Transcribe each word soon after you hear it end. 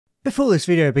Before this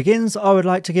video begins, I would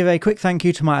like to give a quick thank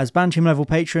you to my Asbantium level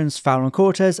patrons Fallon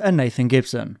Cortez and Nathan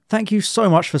Gibson. Thank you so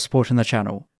much for supporting the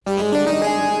channel.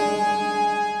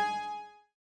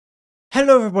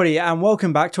 Hello everybody and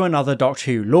welcome back to another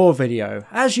Doctor Who lore video.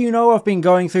 As you know, I've been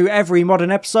going through every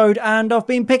modern episode and I've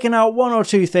been picking out one or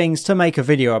two things to make a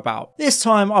video about. This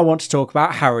time I want to talk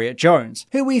about Harriet Jones,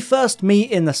 who we first meet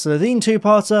in the Slitheen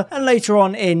two-parter and later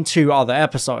on in two other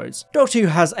episodes. Doctor Who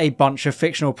has a bunch of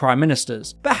fictional prime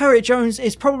ministers, but Harriet Jones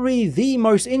is probably the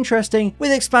most interesting,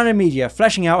 with expanded media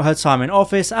fleshing out her time in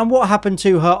office and what happened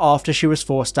to her after she was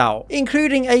forced out,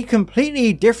 including a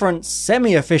completely different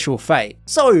semi-official fate.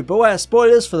 So beware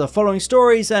spoilers for the following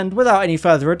stories, and without any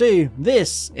further ado,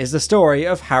 this is the story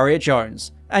of Harriet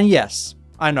Jones. And yes,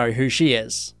 I know who she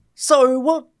is. So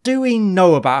what do we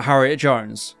know about Harriet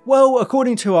Jones? Well,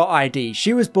 according to her ID,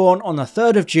 she was born on the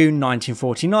 3rd of June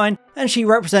 1949 and she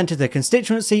represented the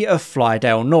constituency of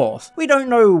Flydale North. We don't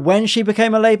know when she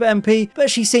became a Labour MP, but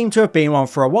she seemed to have been one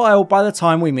for a while by the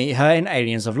time we meet her in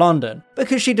Aliens of London,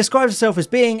 because she describes herself as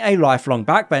being a lifelong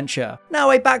backbencher.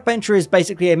 Now, a backbencher is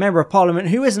basically a member of parliament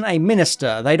who isn't a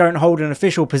minister. They don't hold an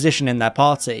official position in their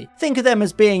party. Think of them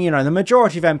as being, the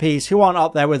majority of MPs who aren't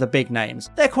up there with the big names.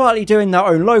 They're quietly doing their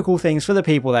own local things for the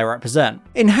people they represent.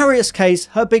 In Harriet's case,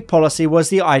 her big policy was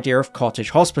the idea of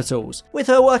cottage hospitals, with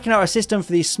her working out a system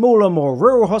for these smaller, more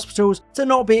rural hospitals to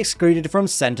not be excluded from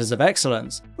centres of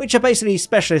excellence, which are basically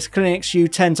specialist clinics you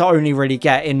tend to only really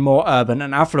get in more urban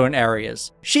and affluent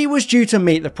areas. She was due to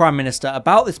meet the Prime Minister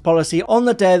about this policy on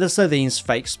the day of the Slitheen's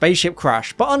fake spaceship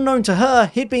crash, but unknown to her,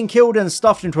 he'd been killed and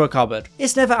stuffed into a cupboard.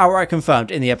 It's never outright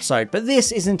confirmed in the episode, but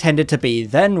this is intended to be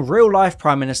then real-life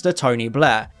Prime Minister Tony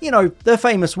Blair, the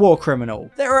famous war criminal.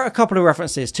 There are a couple of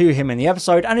references to him in the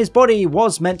episode, and his body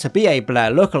was meant to be a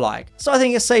Blair lookalike, so I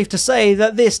think it's safe to say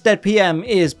that this dead PM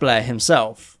is Blair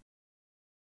himself.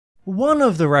 One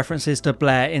of the references to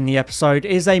Blair in the episode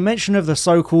is a mention of the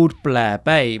so-called Blair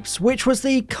Babes, which was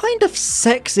the kind of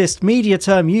sexist media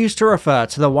term used to refer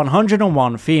to the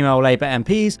 101 female Labour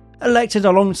MPs elected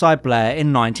alongside Blair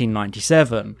in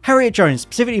 1997. Harriet Jones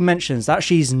specifically mentions that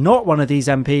she's not one of these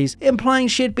MPs, implying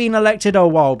she'd been elected a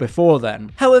while before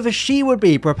then. However, she would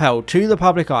be propelled to the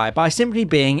public eye by simply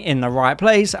being in the right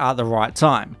place at the right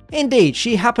time. Indeed,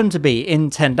 she happened to be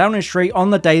in 10 Downing Street on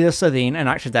the day the Slitheen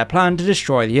enacted their plan to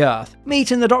destroy the Earth,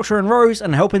 meeting the Doctor and Rose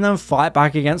and helping them fight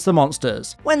back against the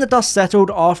monsters. When the dust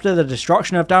settled after the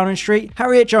destruction of Downing Street,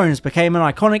 Harriet Jones became an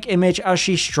iconic image as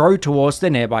she strode towards the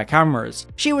nearby cameras.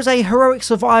 She was a heroic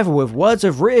survivor with words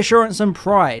of reassurance and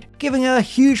pride, giving her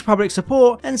huge public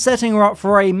support and setting her up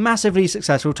for a massively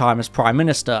successful time as Prime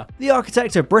Minister, the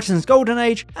architect of Britain's golden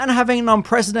age, and having an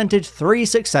unprecedented 3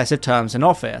 successive terms in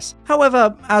office.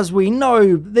 However, as we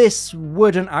know, this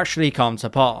wouldn't actually come to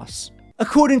pass.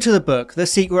 According to the book The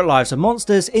Secret Lives of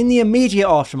Monsters, in the immediate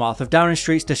aftermath of Downing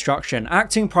Street's destruction,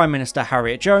 acting Prime Minister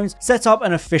Harriet Jones set up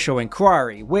an official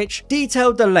inquiry, which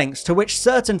detailed the lengths to which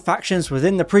certain factions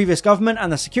within the previous government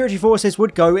and the security forces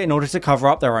would go in order to cover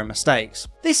up their own mistakes.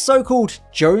 This so-called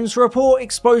Jones report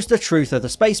exposed the truth of the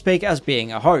space pig as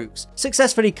being a hoax,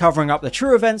 successfully covering up the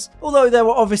true events, although there were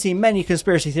obviously many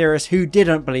conspiracy theorists who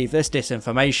didn't believe this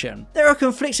disinformation. There are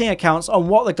conflicting accounts on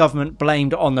what the government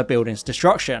blamed on the building's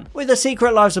destruction, with the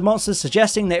Secret Lives of Monsters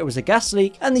suggesting that it was a gas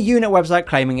leak and the unit website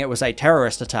claiming it was a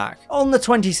terrorist attack. On the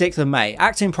 26th of May,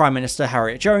 acting Prime Minister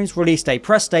Harriet Jones released a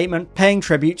press statement paying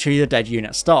tribute to the dead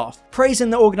unit staff, praising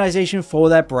the organisation for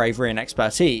their bravery and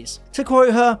expertise. To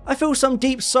quote her, "I feel some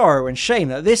deep sorrow and shame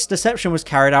that this deception was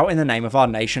carried out in the name of our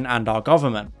nation and our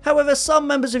government." However, some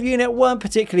members of UNIT weren't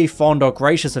particularly fond or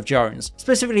gracious of Jones,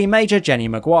 specifically Major Jenny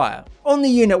Maguire. On the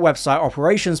UNIT website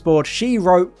operations board, she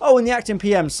wrote, "Oh, and the acting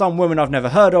PM, some woman I've never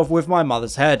heard of with my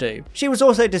mother's hairdo." She was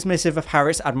also dismissive of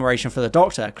Harriet's admiration for the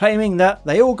Doctor, claiming that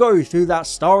they all go through that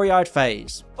starry-eyed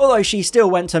phase. Although she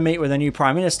still went to meet with a new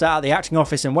Prime Minister at the acting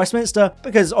office in Westminster,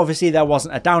 because obviously there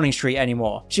wasn't a Downing Street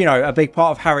anymore. So, a big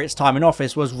part of Harriet's time in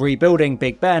office was rebuilding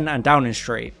Big Ben and Downing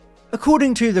Street.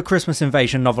 According to the Christmas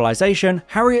Invasion novelisation,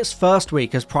 Harriet's first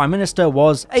week as Prime Minister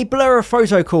was a blur of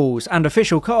photo calls and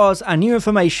official cars and new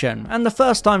information, and the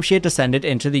first time she had descended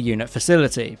into the unit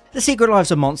facility. The Secret Lives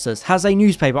of Monsters has a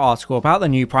newspaper article about the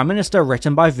new Prime Minister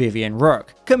written by Vivian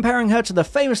Rook, comparing her to the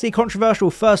famously controversial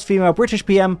first female British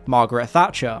PM, Margaret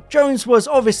Thatcher. Jones was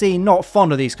obviously not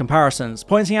fond of these comparisons,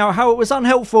 pointing out how it was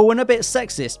unhelpful and a bit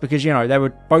sexist because, they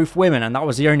were both women and that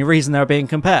was the only reason they were being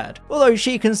compared. Although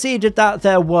she conceded that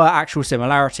there were actual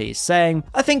similarities, saying,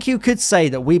 "I think you could say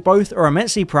that we both are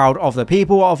immensely proud of the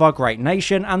people of our great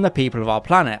nation and the people of our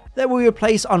planet, that we would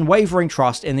place unwavering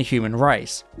trust in the human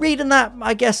race." Reading that,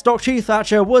 I guess Doctor Who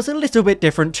Thatcher was a little bit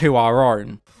different to our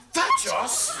own.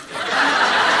 Thatchos?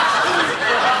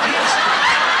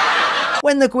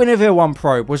 When the Guinevere 1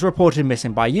 probe was reported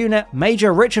missing by UNIT,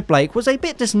 Major Richard Blake was a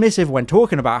bit dismissive when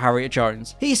talking about Harriet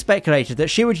Jones. He speculated that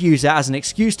she would use it as an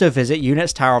excuse to visit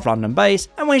UNIT's Tower of London base,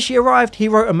 and when she arrived he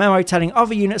wrote a memo telling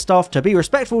other UNIT staff to be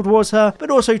respectful towards her,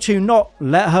 but also to not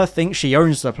let her think she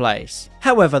owns the place.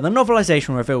 However, the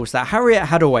novelisation reveals that Harriet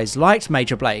had always liked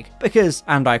Major Blake because,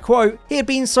 and I quote, he had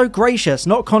been so gracious,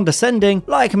 not condescending,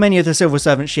 like many of the civil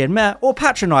servants she had met, or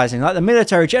patronising like the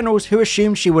military generals who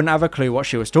assumed she wouldn't have a clue what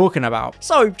she was talking about.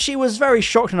 So she was very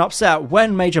shocked and upset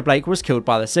when Major Blake was killed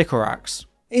by the Sycorax.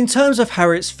 In terms of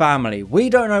Harriet's family, we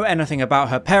don't know anything about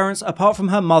her parents apart from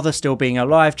her mother still being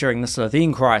alive during the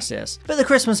Slovene crisis, but the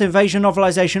Christmas Invasion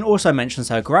novelisation also mentions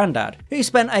her granddad, who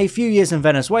spent a few years in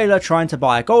Venezuela trying to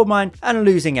buy a gold mine and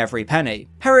losing every penny.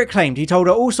 Harriet claimed he told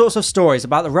her all sorts of stories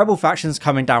about the rebel factions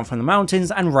coming down from the mountains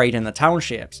and raiding the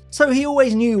townships, so he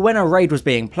always knew when a raid was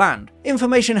being planned,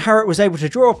 information Harriet was able to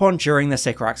draw upon during the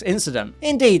Sycorax incident.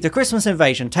 Indeed, the Christmas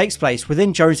Invasion takes place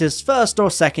within Jones's first or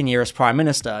second year as Prime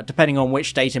Minister, depending on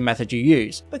which dating method you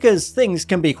use, because things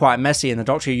can be quite messy in the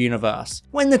Doctor Who universe.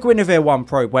 When the Guinevere 1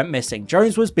 probe went missing,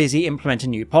 Jones was busy implementing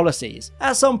new policies.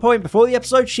 At some point before the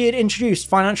episode, she had introduced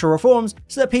financial reforms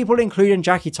so that people including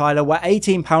Jackie Tyler were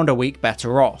 £18 a week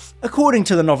better off. According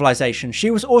to the novelisation,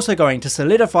 she was also going to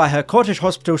solidify her cottage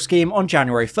hospital scheme on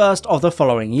January 1st of the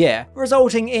following year,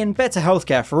 resulting in better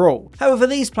healthcare for all. However,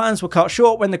 these plans were cut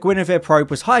short when the Guinevere probe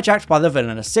was hijacked by the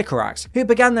villainous Sycorax, who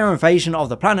began their invasion of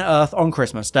the planet Earth on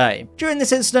Christmas Day. During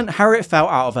this incident, Harriet fell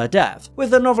out of her depth, with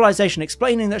the novelisation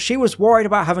explaining that she was worried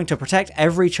about having to protect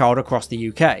every child across the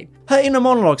UK. Her inner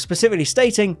monologue specifically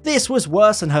stating this was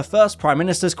worse than her first Prime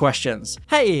Minister's questions.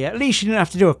 Hey, at least you didn't have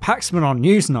to deal with Paxman on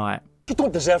Newsnight. You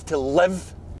don't deserve to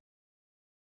live.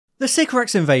 The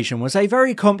Sycorax invasion was a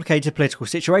very complicated political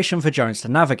situation for Jones to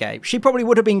navigate. She probably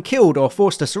would have been killed or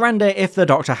forced to surrender if the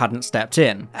Doctor hadn't stepped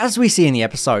in. As we see in the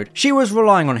episode, she was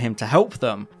relying on him to help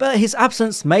them, but his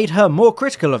absence made her more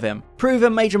critical of him,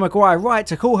 proving Major Maguire right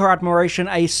to call her admiration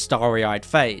a starry-eyed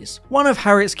phase. One of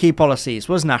Harriet's key policies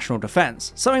was national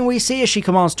defence, something we see as she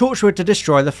commands Torchwood to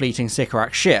destroy the fleeting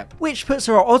Sycorax ship, which puts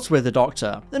her at odds with the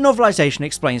Doctor. The novelisation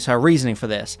explains her reasoning for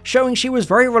this, showing she was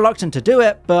very reluctant to do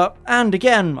it, but, and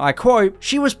again, I quote,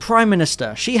 she was Prime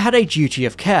Minister, she had a duty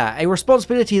of care, a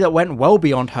responsibility that went well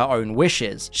beyond her own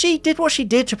wishes. She did what she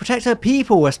did to protect her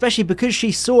people, especially because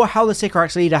she saw how the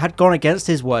Sycorax leader had gone against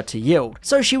his word to yield,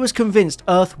 so she was convinced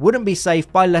Earth wouldn't be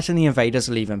safe by letting the invaders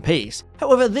leave in peace.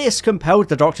 However, this compelled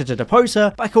the Doctor to depose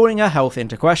her by calling her health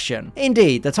into question.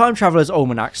 Indeed, the Time Traveller's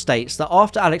Almanac states that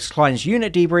after Alex Klein's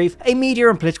unit debrief, a media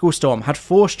and political storm had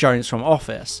forced Jones from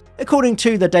office. According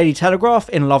to the Daily Telegraph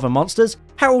in Love and Monsters,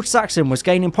 Harold Saxon was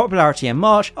gaining popularity in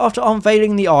March after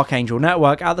unveiling the Archangel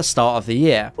network at the start of the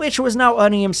year, which was now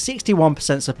earning him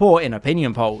 61% support in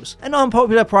opinion polls. An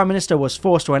unpopular Prime Minister was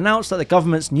forced to announce that the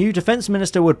government's new Defence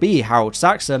Minister would be Harold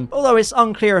Saxon, although it's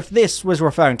unclear if this was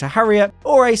referring to Harriet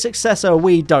or a successor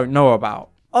we don't know about.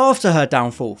 After her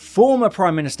downfall, former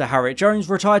Prime Minister Harriet Jones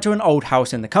retired to an old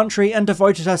house in the country and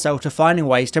devoted herself to finding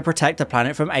ways to protect the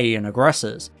planet from alien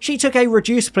aggressors. She took a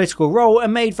reduced political role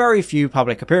and made very few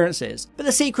public appearances, but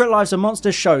The Secret Lives of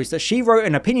Monsters shows that she wrote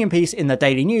an opinion piece in the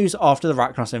Daily News after the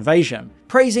Rachnos invasion,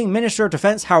 praising Minister of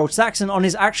Defence Harold Saxon on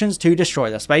his actions to destroy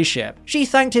the spaceship. She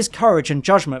thanked his courage and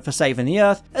judgment for saving the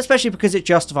Earth, especially because it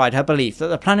justified her belief that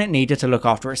the planet needed to look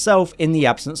after itself in the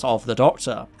absence of the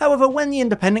Doctor. However, when the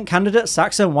independent candidate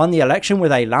Saxon won the election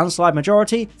with a landslide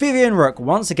majority, Vivian Rook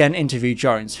once again interviewed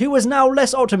Jones, who was now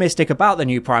less optimistic about the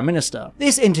new Prime Minister.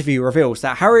 This interview reveals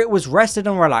that Harriet was rested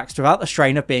and relaxed without the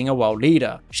strain of being a world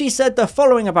leader. She said the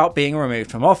following about being removed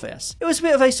from office: "It was a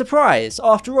bit of a surprise.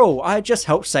 After all, I had just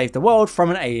helped save the world from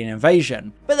an alien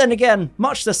invasion." But then again,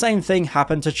 much the same thing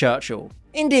happened to Churchill.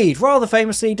 Indeed, rather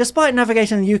famously, despite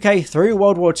navigating the UK through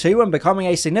World War II and becoming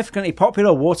a significantly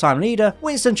popular wartime leader,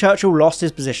 Winston Churchill lost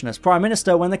his position as Prime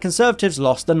Minister when the Conservatives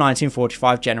lost the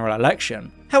 1945 general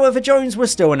election. However, Jones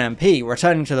was still an MP,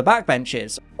 returning to the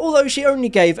backbenches, although she only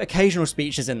gave occasional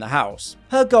speeches in the House.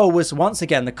 Her goal was once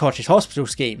again the cottage hospital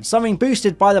scheme, something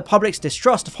boosted by the public's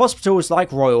distrust of hospitals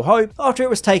like Royal Hope after it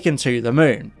was taken to the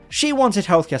moon. She wanted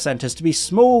healthcare centres to be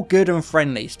small, good and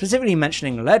friendly, specifically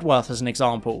mentioning Ledworth as an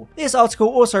example. This article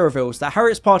also reveals that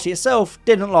Harriet's party itself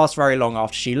didn't last very long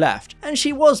after she left, and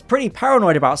she was pretty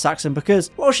paranoid about Saxon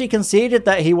because, while she conceded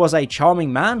that he was a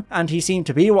charming man and he seemed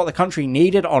to be what the country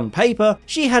needed on paper,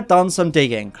 she had done some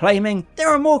digging, claiming there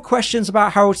are more questions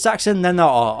about Harold Saxon than there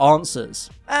are answers.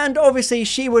 And obviously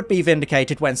she would be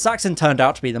vindicated when Saxon turned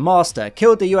out to be the master,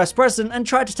 killed the US president and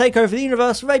tried to take over the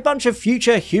universe with a bunch of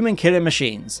future human killing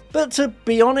machines. But to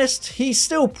be honest, he's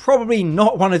still probably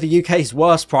not one of the UK's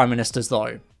worst prime ministers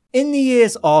though. In the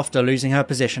years after losing her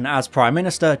position as Prime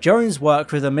Minister, Jones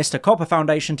worked with the Mr. Copper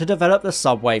Foundation to develop the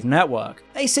Subwave Network,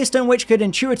 a system which could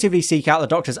intuitively seek out the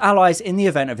Doctor's allies in the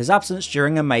event of his absence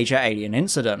during a major alien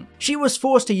incident. She was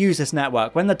forced to use this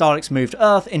network when the Daleks moved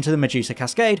Earth into the Medusa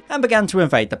Cascade and began to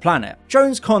invade the planet.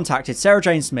 Jones contacted Sarah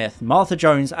Jane Smith, Martha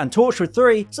Jones and Torchwood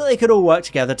 3 so they could all work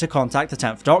together to contact the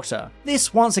 10th Doctor.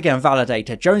 This once again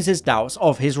validated Jones's doubts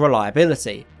of his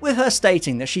reliability, with her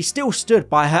stating that she still stood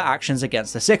by her actions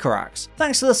against the Sycorax.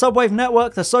 Thanks to the Subwave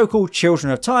Network, the so-called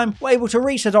Children of Time were able to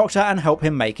reach the Doctor and help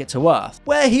him make it to Earth,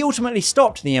 where he ultimately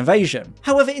stopped the invasion.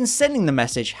 However, in sending the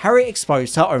message, Harriet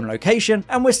exposed her own location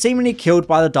and was seemingly killed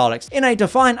by the Daleks in a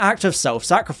defiant act of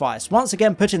self-sacrifice, once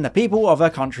again putting the people of her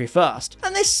country first.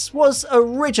 And this was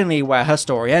originally where her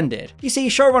story ended. You see,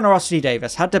 showrunner Russell T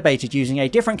Davies had debated using a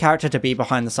different character to be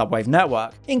behind the Subwave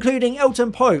Network, including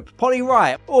Elton Pope, Polly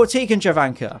Wright, or Tegan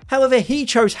Javanka. However, he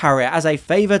chose Harriet as a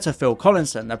favour to Phil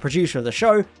Collinson, the producer of the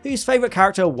show, whose favourite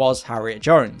character was Harriet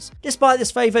Jones. Despite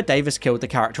this favour, Davies killed the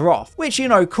character off, which,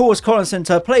 caused Collinson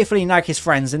to playfully nag his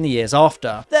friends in the years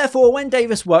after. Therefore, when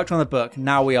Davies worked on the book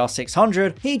Now We Are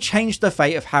 600, he changed the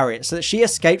fate of Harriet so that she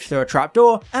escaped through a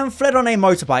trapdoor and fled on a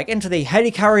motorbike into the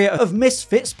helicarrier of Miss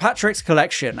Fitzpatrick's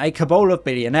collection, a cabal of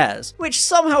billionaires, which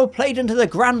somehow played into the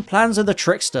grand plans of the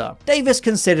trickster. Davies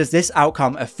considers this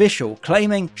outcome official,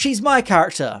 claiming, "She's my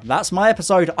character, that's my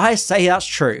episode, I say that's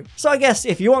true." So I guess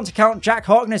if you want to count Jack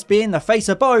Harkness being the face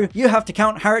of Bo, you have to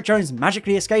count Harriet Jones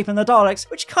magically escaping the Daleks,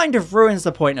 which kind of ruins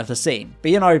the point of the scene.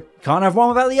 But can't have one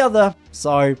without the other,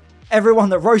 so everyone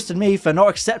that roasted me for not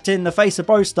accepting the face of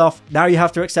Bo stuff, now you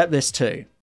have to accept this too.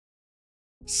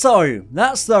 So,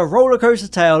 that's the rollercoaster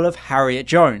tale of Harriet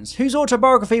Jones, whose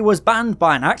autobiography was banned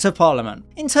by an Act of Parliament.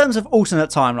 In terms of alternate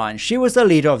timelines, she was the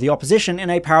leader of the opposition in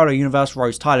a parallel universe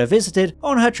Rose Tyler visited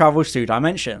on her travels through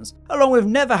dimensions, along with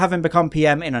never having become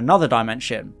PM in another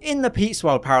dimension. In the Pete's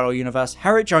World parallel universe,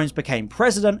 Harriet Jones became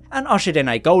president and ushered in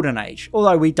a golden age,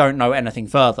 although we don't know anything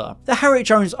further. The Harriet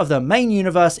Jones of the main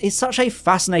universe is such a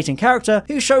fascinating character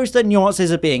who shows the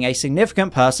nuances of being a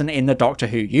significant person in the Doctor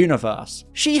Who universe.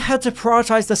 She had to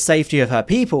prioritise the safety of her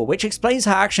people, which explains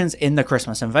her actions in the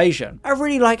Christmas invasion. I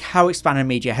really like how expanded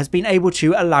media has been able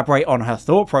to elaborate on her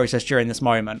thought process during this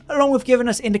moment, along with giving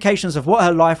us indications of what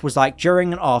her life was like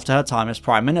during and after her time as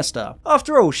Prime Minister.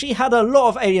 After all, she had a lot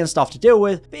of alien stuff to deal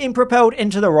with, being propelled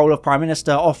into the role of Prime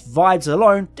Minister off vibes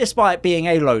alone, despite being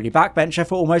a lowly backbencher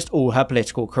for almost all her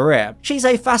political career. She's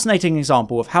a fascinating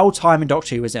example of how time in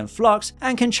Doctor Who is in flux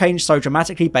and can change so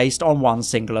dramatically based on one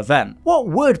single event. What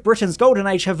would Britain's golden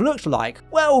age have looked like?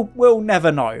 Well, we'll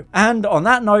never know. And on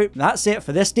that note, that's it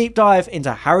for this deep dive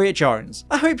into Harriet Jones.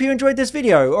 I hope you enjoyed this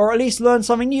video, or at least learned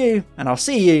something new, and I'll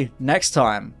see you next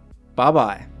time. Bye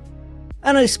bye.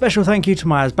 And a special thank you to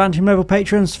my Asbantium level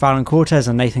patrons Fallon Cortez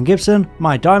and Nathan Gibson,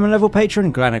 my Diamond level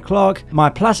patron Glenna Clark, my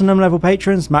Platinum level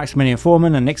patrons Maximilian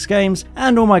Foreman and Nick's Games,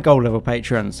 and all my Gold level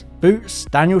patrons Boots,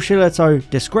 Daniel Shiletto,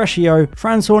 Discretio,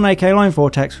 Franzorn aka Line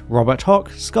Vortex, Robert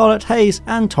Hock, Scarlett Hayes,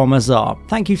 and Tom Azar.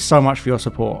 Thank you so much for your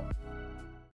support.